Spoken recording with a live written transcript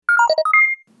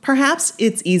Perhaps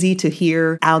it's easy to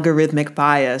hear algorithmic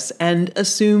bias and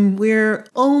assume we're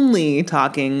only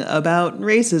talking about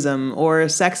racism or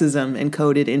sexism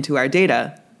encoded into our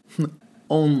data.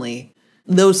 Only.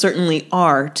 Those certainly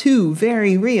are two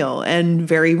very real and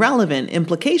very relevant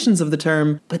implications of the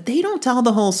term, but they don't tell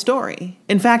the whole story.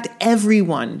 In fact,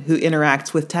 everyone who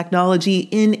interacts with technology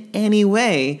in any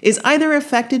way is either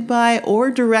affected by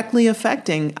or directly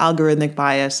affecting algorithmic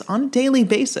bias on a daily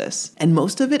basis, and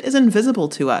most of it is invisible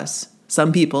to us.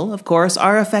 Some people, of course,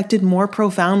 are affected more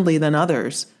profoundly than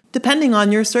others. Depending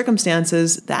on your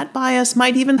circumstances, that bias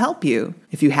might even help you.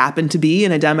 If you happen to be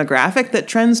in a demographic that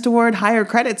trends toward higher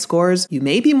credit scores, you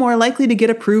may be more likely to get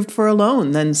approved for a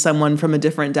loan than someone from a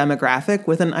different demographic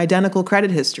with an identical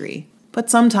credit history. But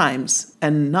sometimes,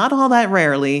 and not all that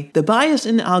rarely, the bias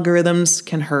in algorithms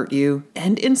can hurt you,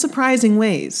 and in surprising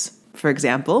ways. For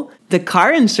example, the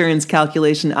car insurance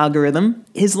calculation algorithm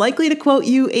is likely to quote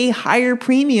you a higher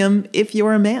premium if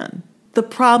you're a man. The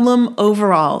problem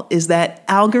overall is that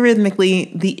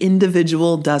algorithmically, the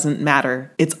individual doesn't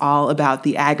matter. It's all about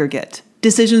the aggregate.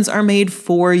 Decisions are made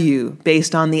for you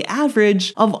based on the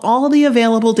average of all the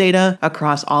available data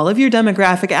across all of your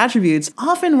demographic attributes,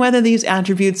 often whether these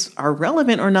attributes are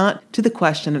relevant or not to the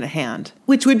question at hand.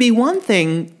 Which would be one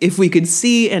thing if we could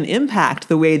see and impact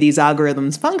the way these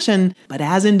algorithms function, but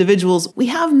as individuals, we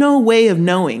have no way of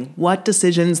knowing what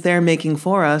decisions they're making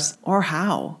for us or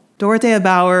how. Dorothea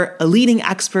Bauer, a leading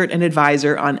expert and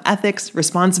advisor on ethics,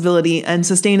 responsibility, and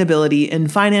sustainability in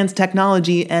finance,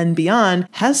 technology, and beyond,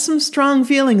 has some strong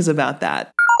feelings about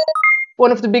that.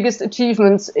 One of the biggest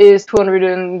achievements is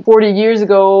 240 years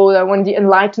ago when the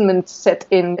Enlightenment set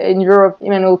in Europe.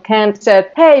 Immanuel Kant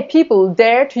said, hey, people,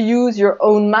 dare to use your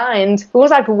own mind. It was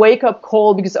like a wake-up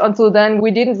call because until then we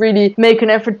didn't really make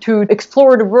an effort to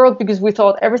explore the world because we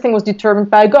thought everything was determined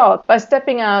by God. By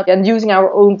stepping out and using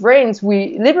our own brains,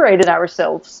 we liberated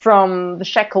ourselves from the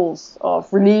shackles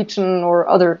of religion or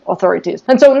other authorities.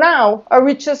 And so now, are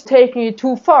we just taking it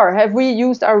too far? Have we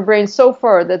used our brains so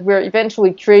far that we're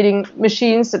eventually creating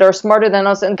machines that are smarter than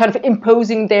us and kind of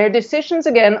imposing their decisions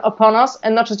again upon us,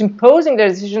 and not just imposing their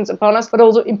decisions upon us, but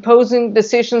also imposing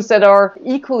decisions that are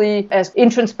equally as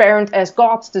intransparent as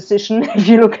God's decision if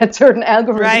you look at certain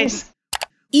algorithms. Right.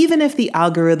 Even if the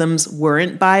algorithms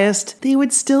weren't biased, they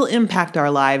would still impact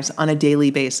our lives on a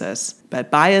daily basis.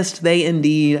 But biased they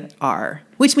indeed are.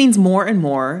 Which means more and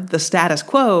more, the status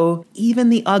quo, even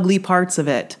the ugly parts of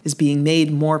it, is being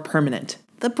made more permanent.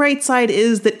 The bright side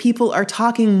is that people are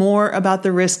talking more about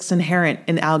the risks inherent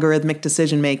in algorithmic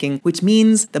decision-making, which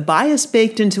means the bias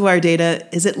baked into our data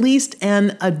is at least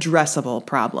an addressable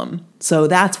problem. So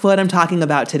that's what I'm talking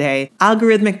about today.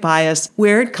 Algorithmic bias,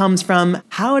 where it comes from,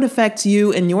 how it affects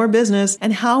you and your business,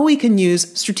 and how we can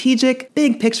use strategic,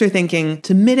 big picture thinking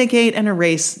to mitigate and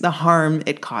erase the harm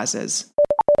it causes.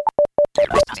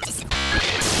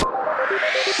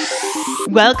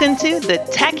 Welcome to The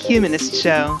Tech Humanist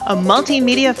Show, a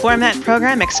multimedia format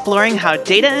program exploring how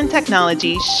data and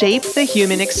technology shape the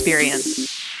human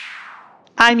experience.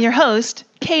 I'm your host,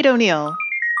 Kate O'Neill.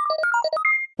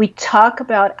 We talk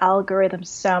about algorithms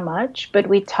so much, but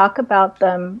we talk about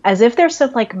them as if they're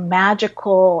some like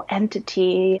magical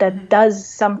entity that does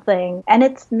something, and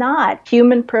it's not.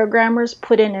 Human programmers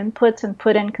put in inputs and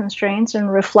put in constraints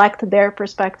and reflect their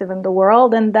perspective in the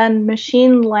world, and then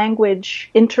machine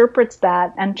language interprets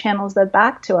that and channels that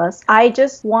back to us. I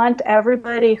just want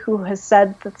everybody who has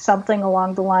said that something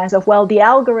along the lines of, well, the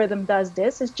algorithm does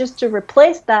this, is just to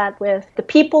replace that with the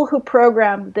people who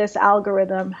programmed this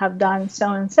algorithm have done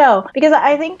so and so, because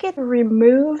I think it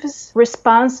removes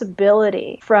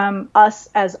responsibility from us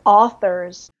as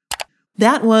authors.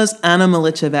 That was Anna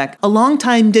Milicevic, a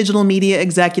longtime digital media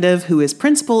executive who is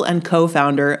principal and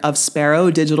co-founder of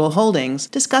Sparrow Digital Holdings,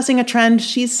 discussing a trend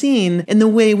she's seen in the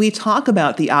way we talk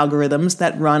about the algorithms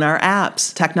that run our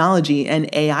apps, technology, and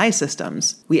AI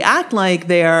systems. We act like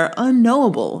they are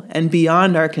unknowable and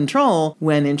beyond our control,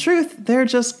 when in truth, they're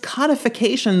just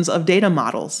codifications of data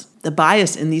models. The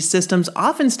bias in these systems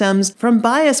often stems from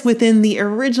bias within the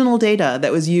original data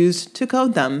that was used to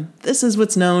code them. This is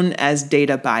what's known as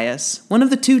data bias, one of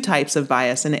the two types of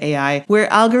bias in AI, where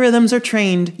algorithms are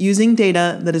trained using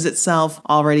data that is itself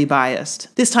already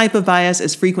biased. This type of bias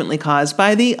is frequently caused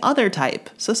by the other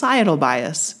type, societal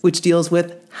bias, which deals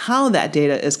with how that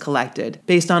data is collected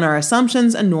based on our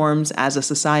assumptions and norms as a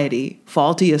society.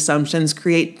 Faulty assumptions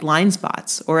create blind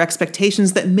spots or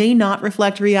expectations that may not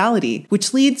reflect reality,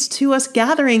 which leads to us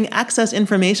gathering excess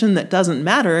information that doesn't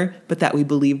matter, but that we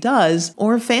believe does,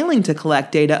 or failing to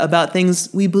collect data about things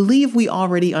we believe we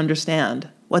already understand.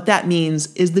 What that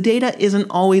means is the data isn't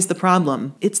always the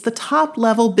problem. It's the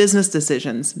top-level business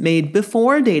decisions made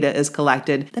before data is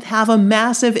collected that have a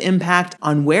massive impact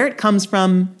on where it comes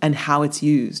from and how it's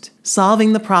used.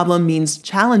 Solving the problem means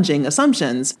challenging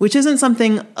assumptions, which isn't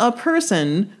something a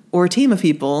person or team of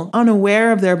people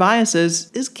unaware of their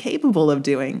biases is capable of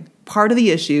doing. Part of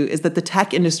the issue is that the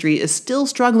tech industry is still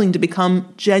struggling to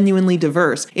become genuinely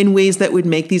diverse in ways that would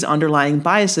make these underlying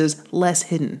biases less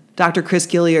hidden. Dr. Chris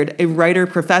Gilliard, a writer,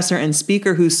 professor, and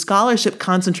speaker whose scholarship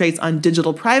concentrates on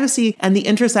digital privacy and the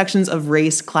intersections of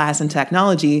race, class, and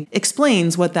technology,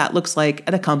 explains what that looks like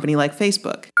at a company like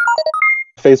Facebook.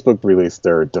 Facebook released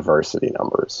their diversity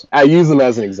numbers. I use them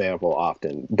as an example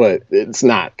often, but it's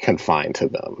not confined to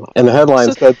them. And the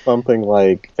headline said something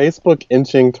like, Facebook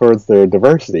inching towards their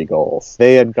diversity goals.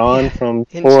 They had gone from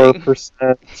 4%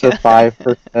 to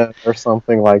 5% or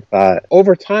something like that.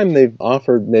 Over time, they've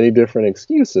offered many different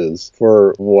excuses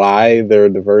for why their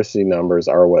diversity numbers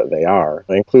are what they are,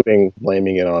 including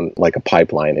blaming it on like a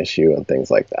pipeline issue and things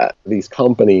like that. These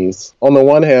companies, on the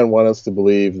one hand, want us to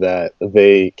believe that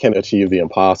they can achieve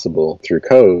the impossible through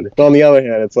code. But on the other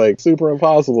hand, it's like super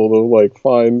impossible to like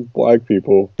find black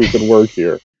people who can work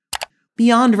here.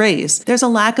 Beyond race, there's a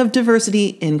lack of diversity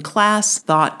in class,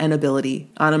 thought, and ability.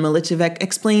 Anna Milicevic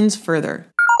explains further.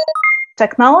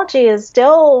 Technology is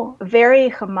still very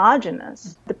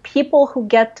homogenous. The people who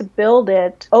get to build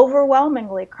it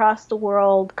overwhelmingly across the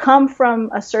world come from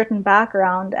a certain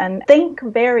background and think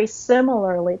very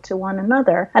similarly to one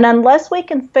another. And unless we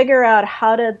can figure out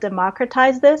how to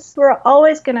democratize this, we're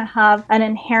always going to have an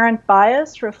inherent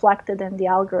bias reflected in the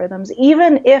algorithms,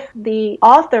 even if the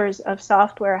authors of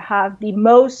software have the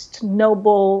most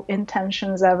noble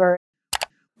intentions ever.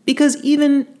 Because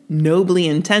even nobly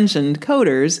intentioned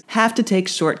coders have to take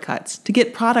shortcuts to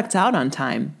get products out on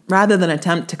time. Rather than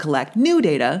attempt to collect new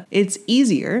data, it's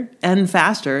easier and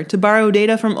faster to borrow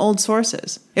data from old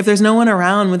sources. If there's no one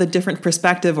around with a different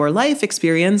perspective or life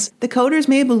experience, the coders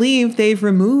may believe they've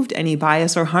removed any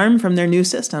bias or harm from their new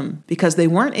system because they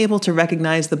weren't able to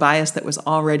recognize the bias that was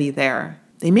already there.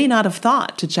 They may not have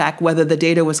thought to check whether the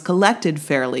data was collected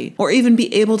fairly, or even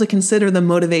be able to consider the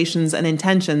motivations and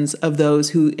intentions of those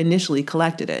who initially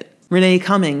collected it. Renee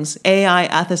Cummings, AI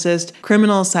ethicist,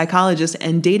 criminal psychologist,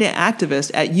 and data activist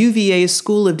at UVA's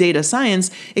School of Data Science,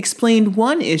 explained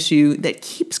one issue that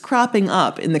keeps cropping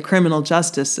up in the criminal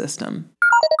justice system.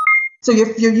 So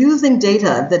if you're using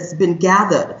data that's been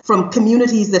gathered from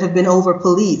communities that have been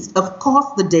over-policed, of course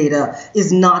the data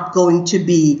is not going to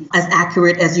be as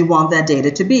accurate as you want that data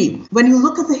to be. When you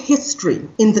look at the history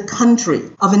in the country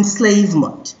of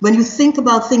enslavement, when you think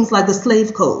about things like the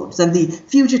slave codes and the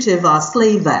Fugitive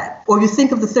Slave Act, or you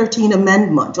think of the 13th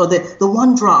Amendment, or the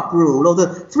one-drop rule, or the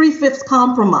 3/5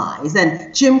 compromise,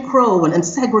 and Jim Crow and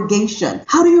segregation,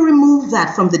 how do you remove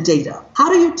that from the data? How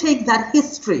do you take that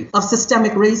history of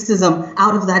systemic racism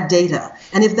out of that data?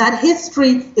 And if that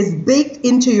history is baked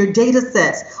into your data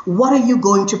sets, what are you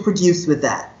going to produce with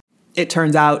that? It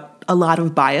turns out a lot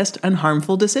of biased and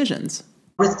harmful decisions.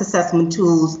 Risk assessment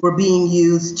tools were being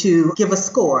used to give a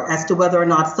score as to whether or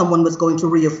not someone was going to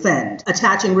reoffend,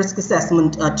 attaching risk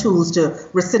assessment tools to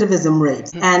recidivism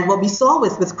rates. And what we saw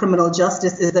with criminal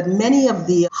justice is that many of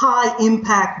the high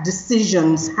impact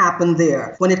decisions happen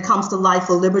there when it comes to life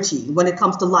or liberty, when it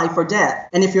comes to life or death.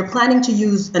 And if you're planning to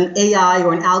use an AI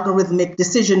or an algorithmic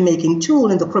decision-making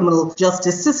tool in the criminal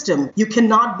justice system, you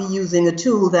cannot be using a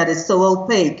tool that is so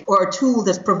opaque or a tool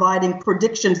that's providing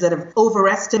predictions that are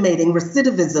overestimating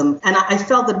recidivism. And I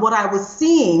felt that what I was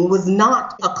seeing was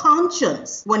not a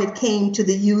conscience when it came to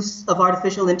the use of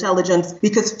artificial intelligence,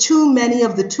 because too many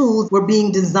of the tools were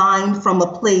being designed from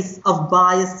a place of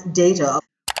biased data.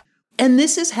 And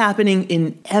this is happening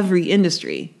in every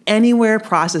industry. Anywhere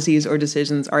processes or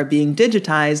decisions are being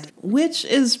digitized, which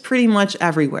is pretty much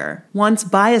everywhere. Once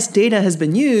biased data has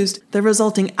been used, the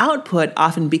resulting output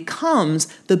often becomes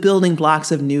the building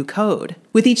blocks of new code.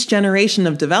 With each generation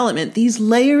of development, these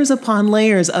layers upon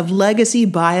layers of legacy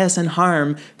bias and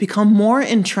harm become more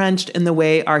entrenched in the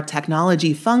way our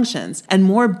technology functions and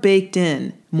more baked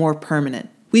in, more permanent.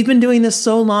 We've been doing this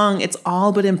so long, it's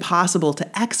all but impossible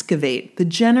to excavate the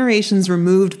generations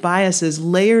removed biases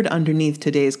layered underneath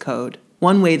today's code.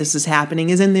 One way this is happening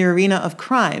is in the arena of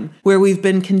crime, where we've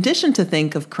been conditioned to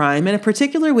think of crime in a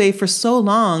particular way for so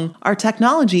long, our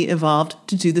technology evolved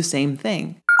to do the same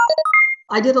thing.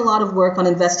 I did a lot of work on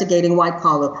investigating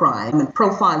white-collar crime and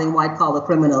profiling white-collar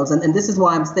criminals. And this is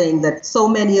why I'm saying that so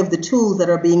many of the tools that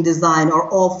are being designed are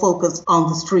all focused on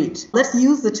the street. Let's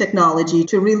use the technology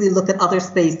to really look at other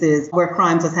spaces where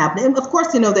crimes is happening. And of course,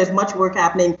 there's much work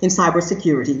happening in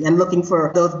cybersecurity and looking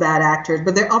for those bad actors.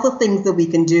 But there are other things that we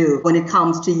can do when it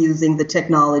comes to using the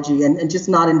technology and just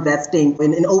not investing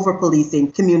in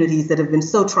over-policing communities that have been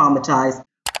so traumatized.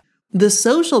 The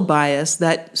social bias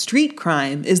that street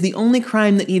crime is the only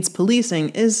crime that needs policing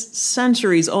is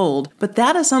centuries old, but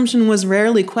that assumption was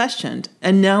rarely questioned,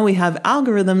 and now we have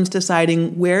algorithms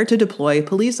deciding where to deploy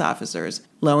police officers.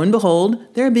 Lo and behold,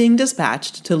 they're being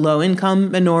dispatched to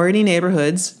low-income minority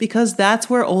neighborhoods because that's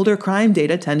where older crime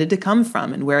data tended to come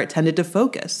from and where it tended to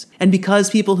focus. And because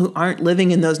people who aren't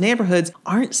living in those neighborhoods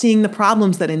aren't seeing the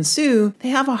problems that ensue, they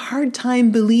have a hard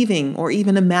time believing or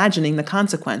even imagining the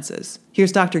consequences.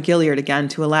 Here's Dr. Gilliard again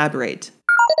to elaborate.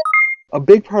 A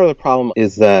big part of the problem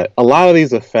is that a lot of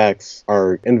these effects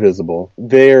are invisible.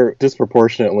 They're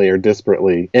disproportionately or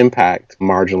disparately impact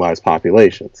marginalized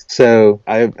populations. So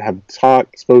I have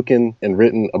spoken, and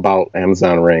written about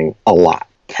Amazon Ring a lot.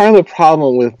 Part of the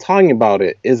problem with talking about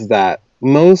it is that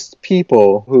most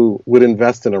people who would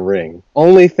invest in a ring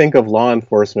only think of law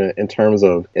enforcement in terms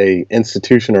of an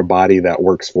institution or body that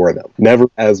works for them, never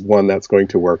as one that's going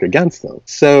to work against them.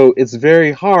 So it's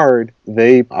very hard.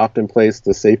 They often place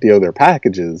the safety of their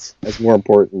packages as more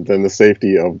important than the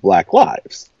safety of Black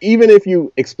lives. Even if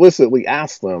you explicitly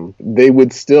ask them, they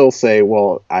would still say,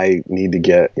 well, I need to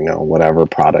get, whatever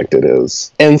product it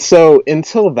is. And so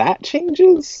until that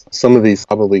changes, some of these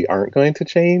probably aren't going to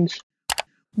change.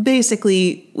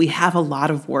 Basically, we have a lot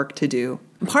of work to do.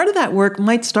 Part of that work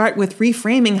might start with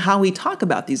reframing how we talk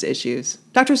about these issues.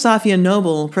 Dr. Safia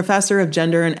Noble, professor of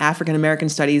gender and African American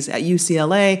studies at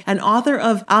UCLA and author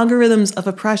of Algorithms of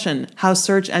Oppression: How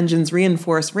Search Engines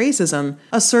Reinforce Racism,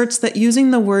 asserts that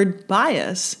using the word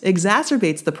bias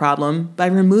exacerbates the problem by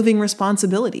removing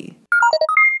responsibility.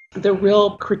 The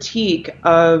real critique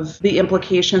of the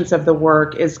implications of the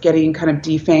work is getting kind of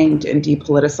defanged and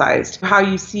depoliticized. How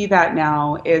you see that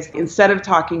now is instead of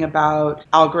talking about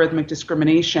algorithmic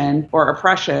discrimination or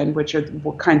oppression, which are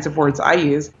the kinds of words I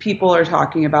use, people are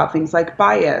talking about things like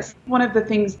bias. One of the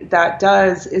things that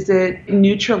does is it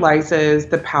neutralizes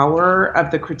the power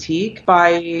of the critique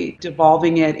by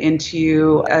devolving it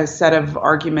into a set of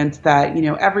arguments that,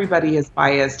 everybody is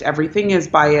biased, everything is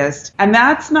biased, and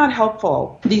that's not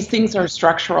helpful. These things are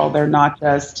structural. They're not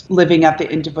just living at the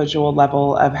individual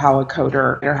level of how a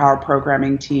coder or how a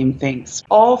programming team thinks.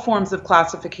 All forms of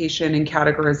classification and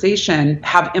categorization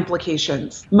have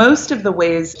implications. Most of the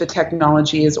ways the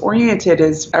technology is oriented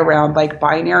is around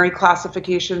binary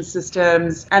classification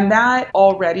systems, and that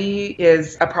already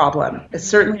is a problem. It's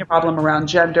certainly a problem around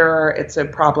gender. It's a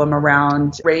problem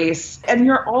around race. And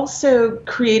you're also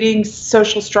creating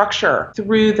social structure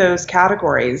through those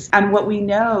categories. And what we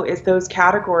know is those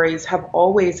categories have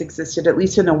always existed, at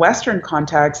least in a Western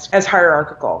context, as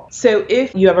hierarchical. So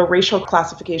if you have a racial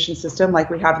classification system like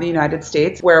we have in the United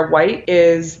States, where white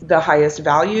is the highest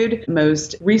valued,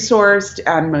 most resourced,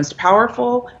 and most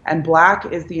powerful, and Black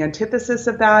is the antithesis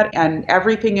of that, and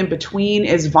everything in between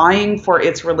is vying for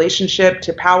its relationship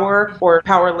to power or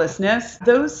powerlessness,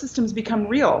 those systems become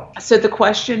real. So the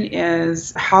question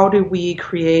is, how do we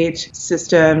create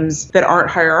systems that aren't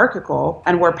hierarchical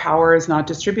and where power is not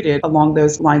distributed along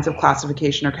those lines of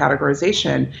classification or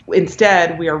categorization?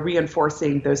 Instead, we are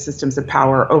reinforcing those systems of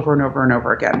power over and over and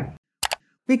over again.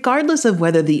 Regardless of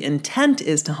whether the intent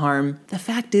is to harm, the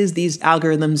fact is these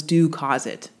algorithms do cause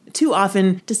it. Too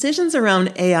often, decisions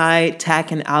around AI, tech,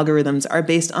 and algorithms are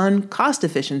based on cost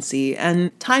efficiency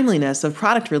and timeliness of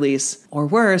product release, or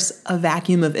worse, a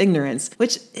vacuum of ignorance,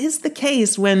 which is the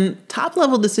case when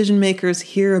top-level decision makers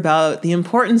hear about the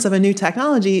importance of a new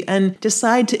technology and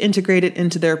decide to integrate it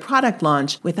into their product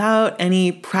launch without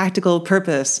any practical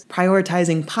purpose,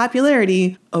 prioritizing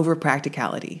popularity over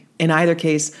practicality. In either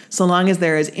case, so long as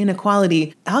there is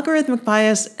inequality, algorithmic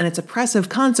bias and its oppressive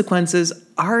consequences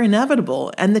are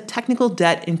inevitable, and the technical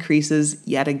debt increases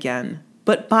yet again.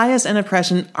 But bias and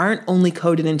oppression aren't only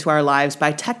coded into our lives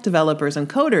by tech developers and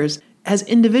coders. As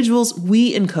individuals,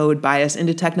 we encode bias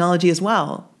into technology as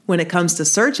well. When it comes to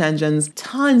search engines,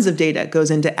 tons of data goes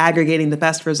into aggregating the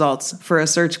best results for a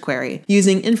search query,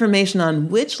 using information on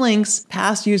which links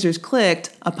past users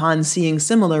clicked upon seeing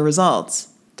similar results.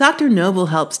 Dr. Noble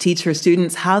helps teach her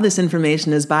students how this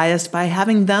information is biased by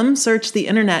having them search the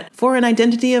internet for an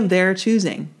identity of their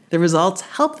choosing. The results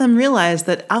help them realize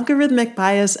that algorithmic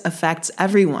bias affects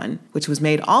everyone, which was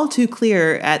made all too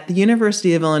clear at the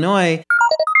University of Illinois.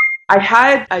 I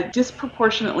had a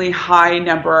disproportionately high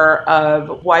number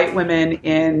of white women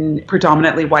in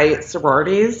predominantly white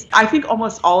sororities. I think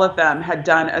almost all of them had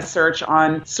done a search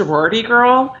on sorority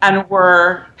girl and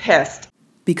were pissed.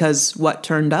 Because what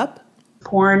turned up?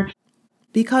 Porn.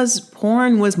 Because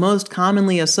porn was most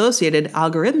commonly associated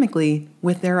algorithmically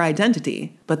with their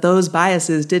identity. But those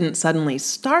biases didn't suddenly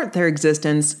start their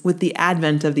existence with the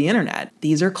advent of the internet.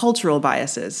 These are cultural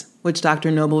biases, which Dr.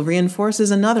 Noble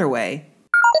reinforces another way.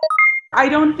 I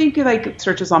don't think like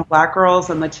searches on Black girls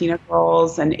and Latina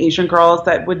girls and Asian girls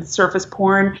that would surface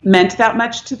porn meant that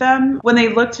much to them. When they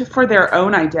looked for their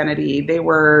own identity, they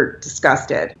were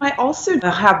disgusted. I also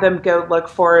have them go look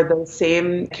for those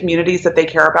same communities that they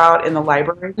care about in the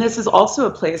library. This is also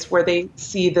a place where they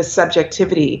see the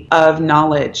subjectivity of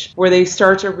knowledge, where they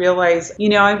start to realize,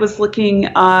 I was looking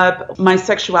up my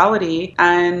sexuality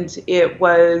and it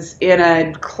was in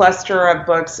a cluster of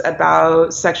books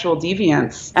about sexual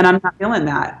deviance, and I'm not feeling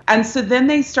that. And so then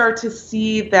they start to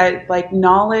see that like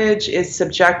knowledge is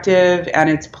subjective and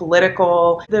it's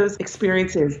political. Those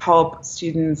experiences help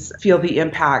students feel the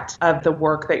impact of the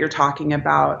work that you're talking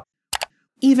about.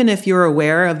 Even if you're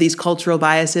aware of these cultural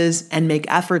biases and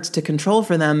make efforts to control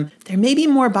for them, there may be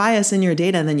more bias in your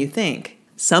data than you think.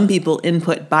 Some people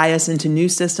input bias into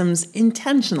news systems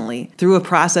intentionally through a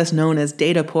process known as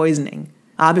data poisoning.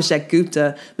 Abhishek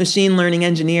Gupta, machine learning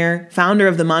engineer, founder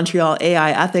of the Montreal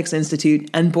AI Ethics Institute,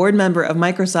 and board member of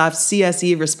Microsoft's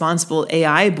CSE Responsible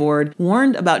AI Board,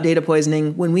 warned about data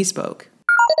poisoning when we spoke.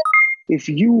 If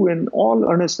you, in all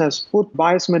earnestness, put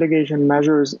bias mitigation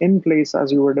measures in place as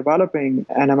you were developing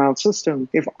an ML system,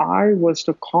 if I was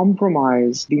to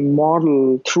compromise the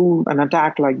model through an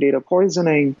attack like data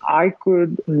poisoning, I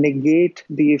could negate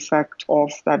the effect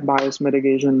of that bias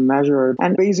mitigation measure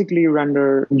and basically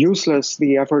render useless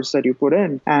the efforts that you put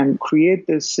in and create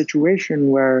this situation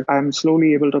where I'm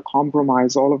slowly able to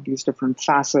compromise all of these different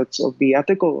facets of the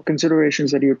ethical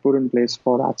considerations that you put in place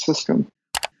for that system.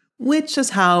 Which is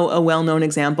how a well-known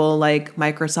example like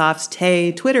Microsoft's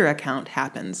Tay Twitter account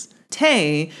happens.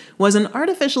 Tay was an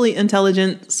artificially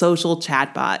intelligent social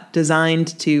chatbot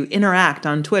designed to interact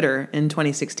on Twitter in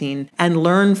 2016 and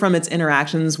learn from its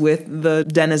interactions with the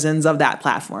denizens of that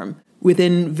platform.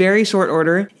 Within very short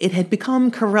order, it had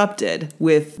become corrupted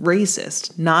with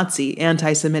racist, Nazi,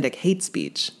 anti-Semitic hate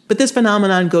speech. But this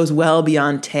phenomenon goes well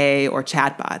beyond Tay or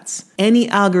chatbots. Any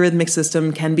algorithmic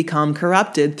system can become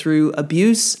corrupted through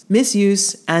abuse,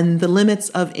 misuse, and the limits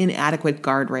of inadequate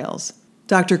guardrails.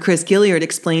 Dr. Chris Gilliard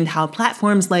explained how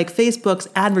platforms like Facebook's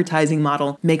advertising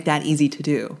model make that easy to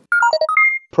do.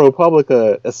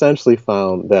 ProPublica essentially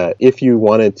found that if you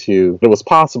wanted to, it was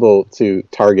possible to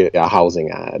target a housing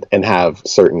ad and have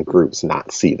certain groups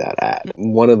not see that ad.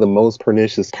 One of the most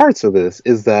pernicious parts of this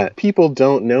is that people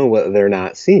don't know what they're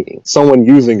not seeing. Someone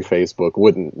using Facebook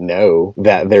wouldn't know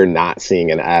that they're not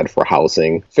seeing an ad for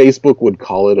housing. Facebook would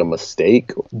call it a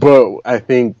mistake, but I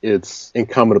think it's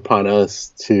incumbent upon us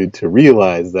to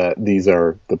realize that these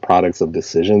are the products of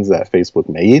decisions that Facebook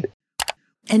made.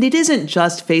 And it isn't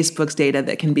just Facebook's data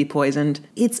that can be poisoned,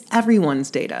 it's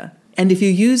everyone's data. And if you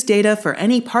use data for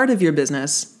any part of your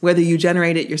business, whether you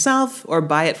generate it yourself or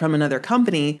buy it from another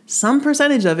company, some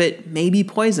percentage of it may be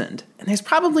poisoned. And there's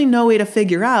probably no way to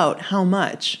figure out how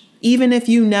much. Even if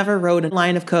you never wrote a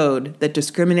line of code that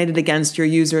discriminated against your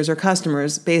users or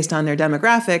customers based on their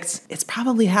demographics, it's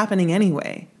probably happening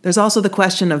anyway. There's also the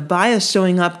question of bias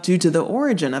showing up due to the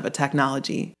origin of a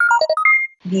technology.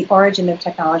 The origin of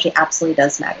technology absolutely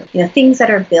does matter. Things that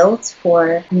are built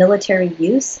for military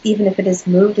use, even if it is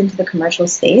moved into the commercial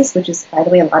space, which is, by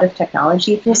the way, a lot of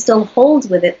technology, will still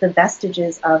hold with it the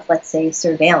vestiges of, let's say,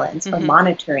 surveillance or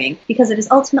monitoring, because it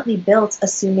is ultimately built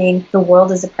assuming the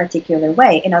world is a particular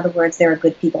way. In other words, there are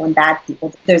good people and bad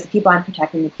people. There's the people I'm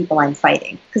protecting, the people I'm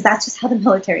fighting, because that's just how the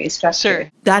military is structured.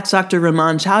 Sure. That's Dr.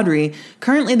 Raman Chowdhury,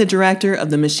 currently the director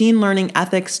of the Machine Learning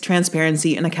Ethics,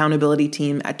 Transparency, and Accountability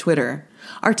team at Twitter.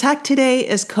 Our tech today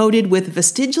is coded with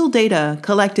vestigial data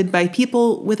collected by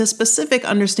people with a specific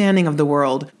understanding of the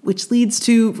world, which leads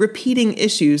to repeating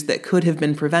issues that could have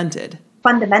been prevented.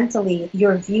 Fundamentally,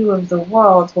 your view of the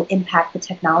world will impact the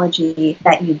technology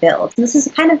that you build. And this has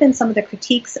kind of been some of the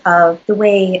critiques of the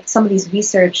way some of these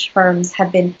research firms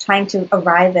have been trying to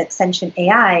arrive at sentient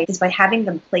AI is by having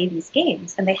them play these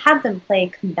games. And they have them play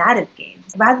combative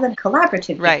games rather than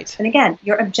collaborative games. And again,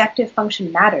 your objective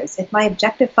function matters. If my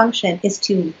objective function is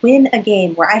to win a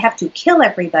game where I have to kill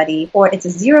everybody, or it's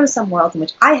a zero-sum world in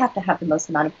which I have to have the most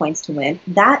amount of points to win,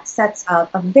 that sets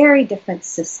up a very different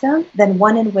system than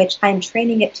one in which I'm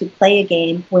training it to play a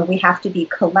game where we have to be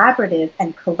collaborative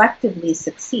and collectively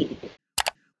succeed.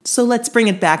 So let's bring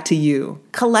it back to you.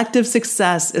 Collective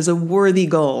success is a worthy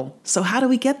goal. So how do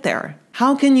we get there?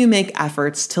 How can you make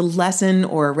efforts to lessen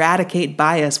or eradicate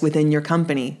bias within your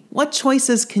company? What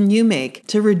choices can you make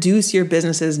to reduce your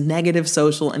business's negative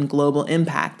social and global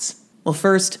impacts? Well,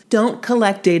 first, don't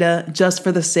collect data just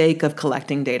for the sake of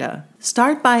collecting data.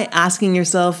 Start by asking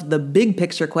yourself the big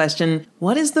picture question,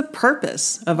 what is the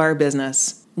purpose of our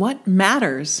business? What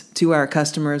matters to our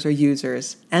customers or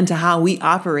users, and to how we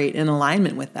operate in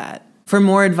alignment with that? For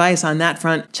more advice on that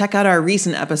front, check out our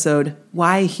recent episode,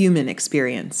 Why Human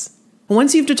Experience?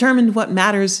 Once you've determined what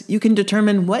matters, you can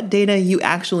determine what data you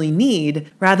actually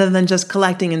need rather than just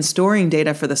collecting and storing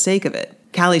data for the sake of it.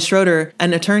 Callie Schroeder,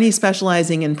 an attorney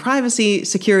specializing in privacy,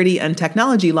 security, and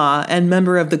technology law and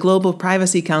member of the Global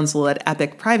Privacy Council at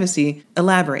Epic Privacy,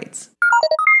 elaborates.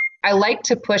 I like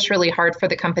to push really hard for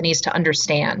the companies to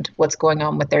understand what's going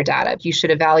on with their data. You should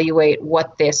evaluate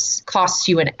what this costs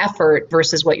you in effort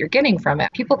versus what you're getting from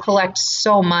it. People collect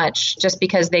so much just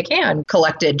because they can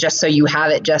collect it just so you have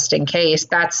it just in case.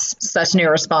 That's such an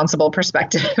irresponsible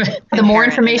perspective. The more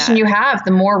information you have,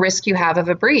 the more risk you have of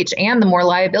a breach and the more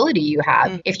liability you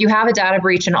have. If you have a data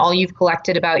breach and all you've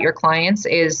collected about your clients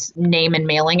is name and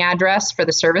mailing address for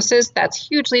the services, that's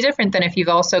hugely different than if you've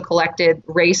also collected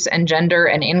race and gender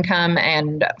and income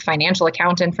and financial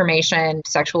account information,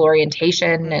 sexual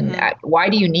orientation. And why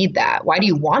do you need that? Why do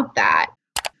you want that?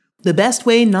 The best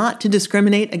way not to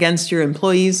discriminate against your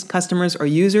employees, customers, or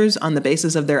users on the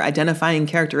basis of their identifying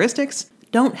characteristics,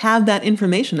 don't have that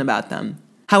information about them.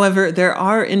 However, there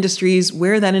are industries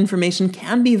where that information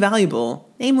can be valuable,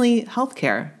 namely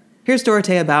healthcare. Here's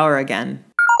Dorothea Bauer again.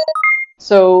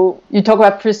 So you talk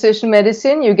about precision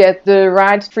medicine, you get the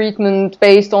right treatment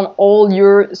based on all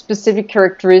your specific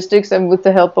characteristics, and with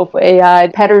the help of AI,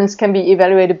 patterns can be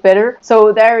evaluated better.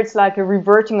 So there it's like a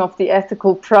reverting of the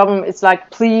ethical problem. It's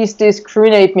like, please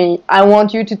discriminate me. I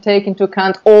want you to take into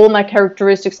account all my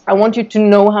characteristics. I want you to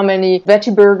know how many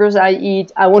veggie burgers I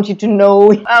eat. I want you to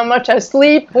know how much I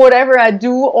sleep, whatever I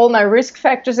do, all my risk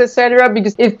factors, etc.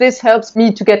 Because if this helps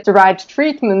me to get the right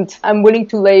treatment, I'm willing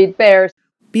to lay it bare.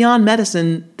 Beyond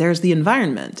medicine, there's the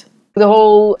environment. The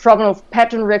whole problem of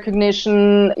pattern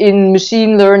recognition in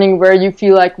machine learning, where you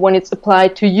feel like when it's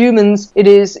applied to humans, it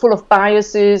is full of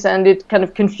biases and it kind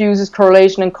of confuses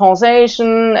correlation and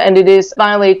causation, and it is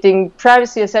violating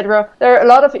privacy, etc. There are a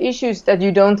lot of issues that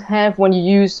you don't have when you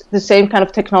use the same kind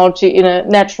of technology in a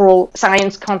natural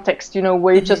science context,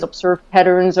 where you just observe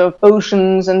patterns of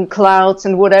oceans and clouds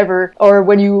and whatever, or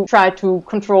when you try to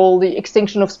control the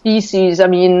extinction of species. I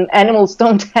mean, animals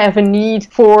don't have a need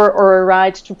for or a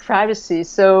right to privacy.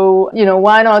 So,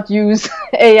 why not use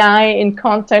AI in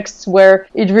contexts where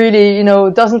it really,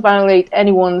 doesn't violate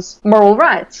anyone's moral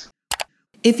rights?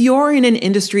 If you're in an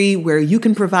industry where you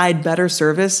can provide better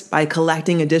service by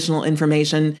collecting additional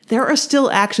information, there are still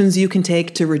actions you can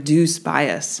take to reduce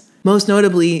bias. Most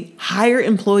notably, hire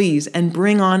employees and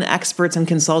bring on experts and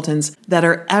consultants that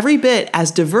are every bit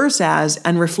as diverse as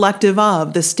and reflective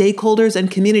of the stakeholders and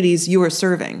communities you are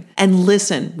serving. And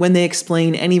listen when they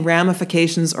explain any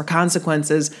ramifications or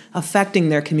consequences affecting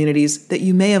their communities that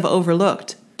you may have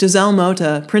overlooked. Giselle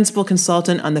Mota, principal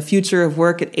consultant on the future of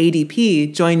work at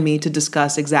ADP, joined me to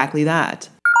discuss exactly that.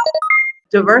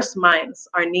 Diverse minds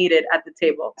are needed at the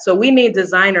table. So we need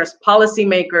designers,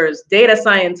 policymakers, data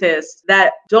scientists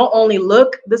that don't only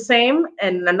look the same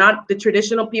and are not the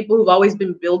traditional people who've always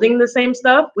been building the same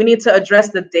stuff. We need to address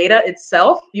the data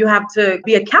itself. You have to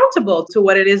be accountable to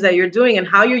what it is that you're doing and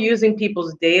how you're using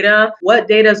people's data, what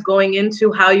data is going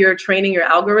into how you're training your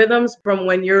algorithms, from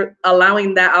when you're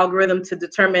allowing that algorithm to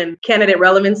determine candidate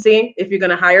relevancy, if you're going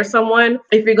to hire someone,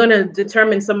 if you're going to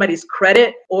determine somebody's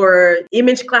credit or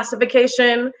image classification,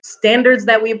 standards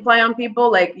that we apply on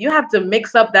people. Like, you have to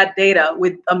mix up that data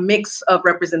with a mix of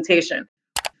representation.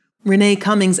 Renee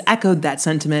Cummings echoed that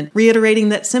sentiment, reiterating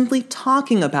that simply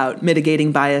talking about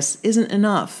mitigating bias isn't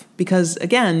enough because,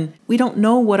 again, we don't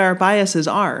know what our biases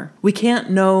are. We can't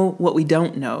know what we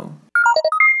don't know.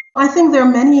 I think there are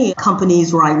many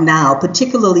companies right now,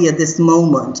 particularly at this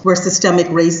moment, where systemic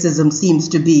racism seems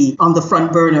to be on the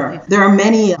front burner. There are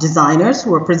many designers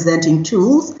who are presenting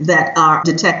tools that are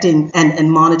detecting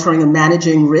and monitoring and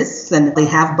managing risks, and they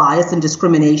have bias and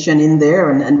discrimination in there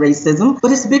and racism.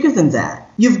 But it's bigger than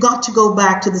that. you've got to go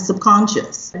back to the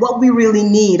subconscious. What we really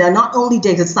need are not only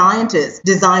data scientists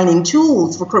designing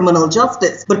tools for criminal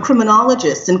justice, but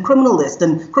criminologists and criminalists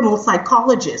and criminal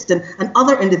psychologists and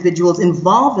other individuals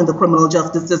involved in the criminal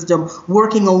justice system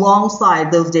working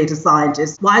alongside those data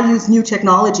scientists. Why use new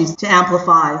technologies to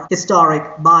amplify historic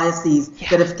biases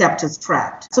that have kept us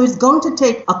trapped? So it's going to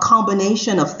take a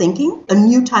combination of thinking, a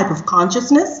new type of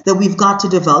consciousness that we've got to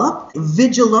develop,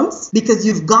 vigilance, because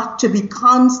you've got to be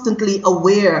constantly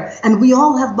aware. And we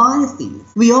all have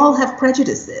biases. We all have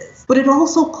prejudices. But it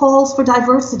also calls for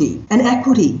diversity and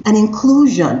equity and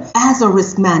inclusion as a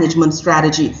risk management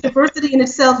strategy. Diversity in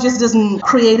itself just doesn't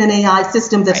create an AI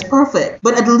system that's perfect,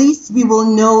 but at least we will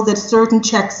know that certain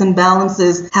checks and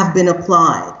balances have been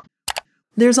applied.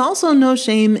 There's also no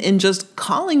shame in just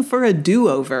calling for a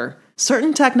do-over.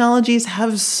 Certain technologies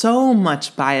have so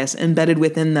much bias embedded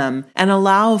within them and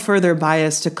allow further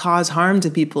bias to cause harm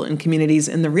to people and communities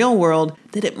in the real world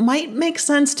that it might make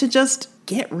sense to just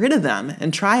get rid of them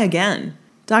and try again.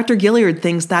 Dr. Gilliard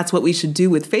thinks that's what we should do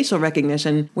with facial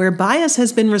recognition, where bias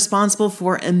has been responsible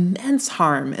for immense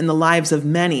harm in the lives of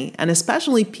many, and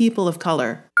especially people of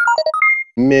color.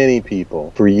 Many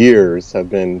people for years have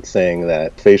been saying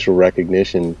that facial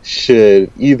recognition should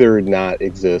either not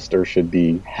exist or should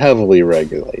be heavily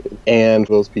regulated. And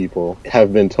those people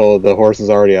have been told the horse is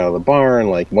already out of the barn,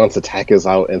 like once a tech is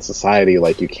out in society,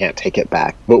 like you can't take it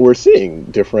back. But we're seeing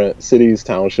different cities,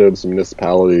 townships,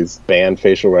 municipalities ban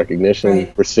facial recognition.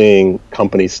 Right. We're seeing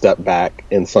companies step back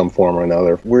in some form or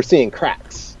another. We're seeing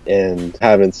cracks and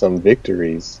having some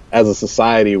victories. As a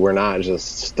society, we're not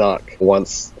just stuck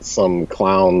once some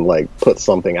clown puts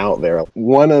something out there.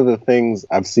 One of the things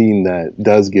I've seen that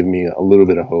does give me a little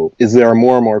bit of hope is there are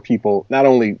more and more people not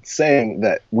only saying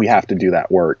that we have to do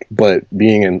that work, but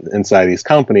being inside these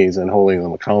companies and holding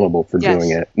them accountable for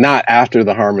doing it. Not after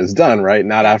the harm is done, right?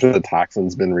 Not after the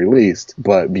toxin's been released,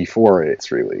 but before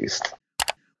it's released.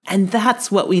 And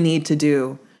that's what we need to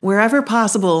do. Wherever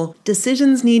possible,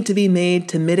 decisions need to be made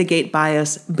to mitigate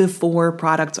bias before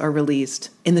products are released.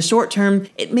 In the short term,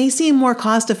 it may seem more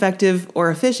cost-effective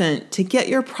or efficient to get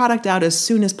your product out as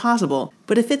soon as possible,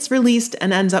 but if it's released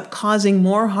and ends up causing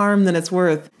more harm than it's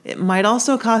worth, it might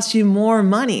also cost you more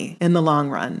money in the long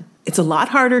run. It's a lot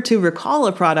harder to recall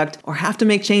a product or have to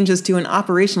make changes to an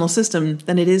operational system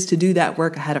than it is to do that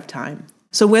work ahead of time.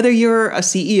 So whether you're a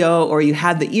CEO or you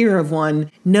had the ear of one,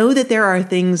 know that there are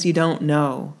things you don't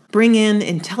know. Bring in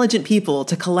intelligent people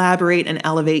to collaborate and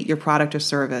elevate your product or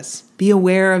service. Be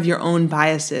aware of your own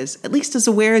biases, at least as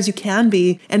aware as you can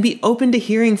be, and be open to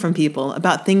hearing from people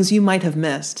about things you might have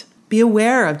missed. Be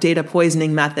aware of data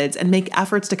poisoning methods and make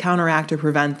efforts to counteract or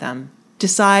prevent them.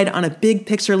 Decide on a big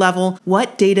picture level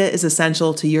what data is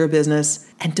essential to your business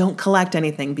and don't collect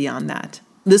anything beyond that.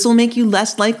 This will make you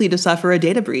less likely to suffer a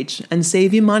data breach and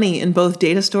save you money in both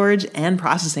data storage and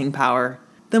processing power.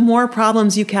 The more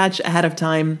problems you catch ahead of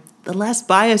time, the less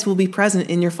bias will be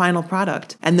present in your final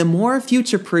product, and the more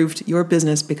future-proofed your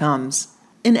business becomes.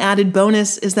 An added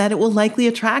bonus is that it will likely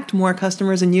attract more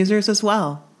customers and users as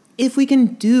well. If we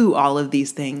can do all of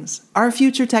these things, our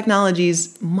future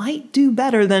technologies might do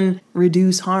better than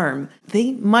reduce harm.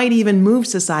 They might even move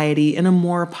society in a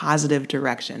more positive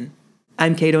direction.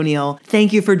 I'm Kate O'Neill.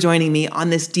 Thank you for joining me on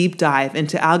this deep dive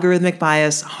into algorithmic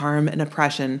bias, harm, and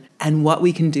oppression, and what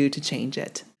we can do to change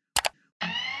it.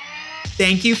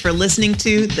 Thank you for listening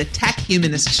to The Tech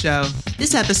Humanist Show.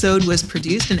 This episode was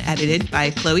produced and edited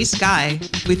by Chloe Skye,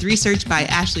 with research by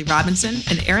Ashley Robinson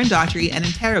and Aaron Daughtry and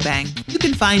Interrobang. You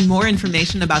can find more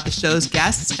information about the show's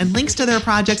guests and links to their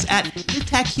projects at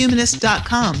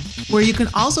thetechhumanist.com, where you can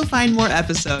also find more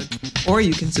episodes, or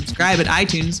you can subscribe at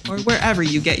iTunes or wherever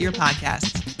you get your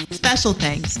podcasts. Special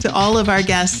thanks to all of our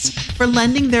guests for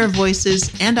lending their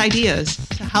voices and ideas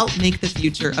to help make the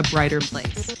future a brighter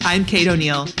place. I'm Kate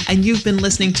O'Neill, and you've been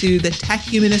listening to The Tech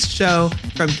Humanist Show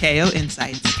from KO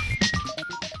Insights.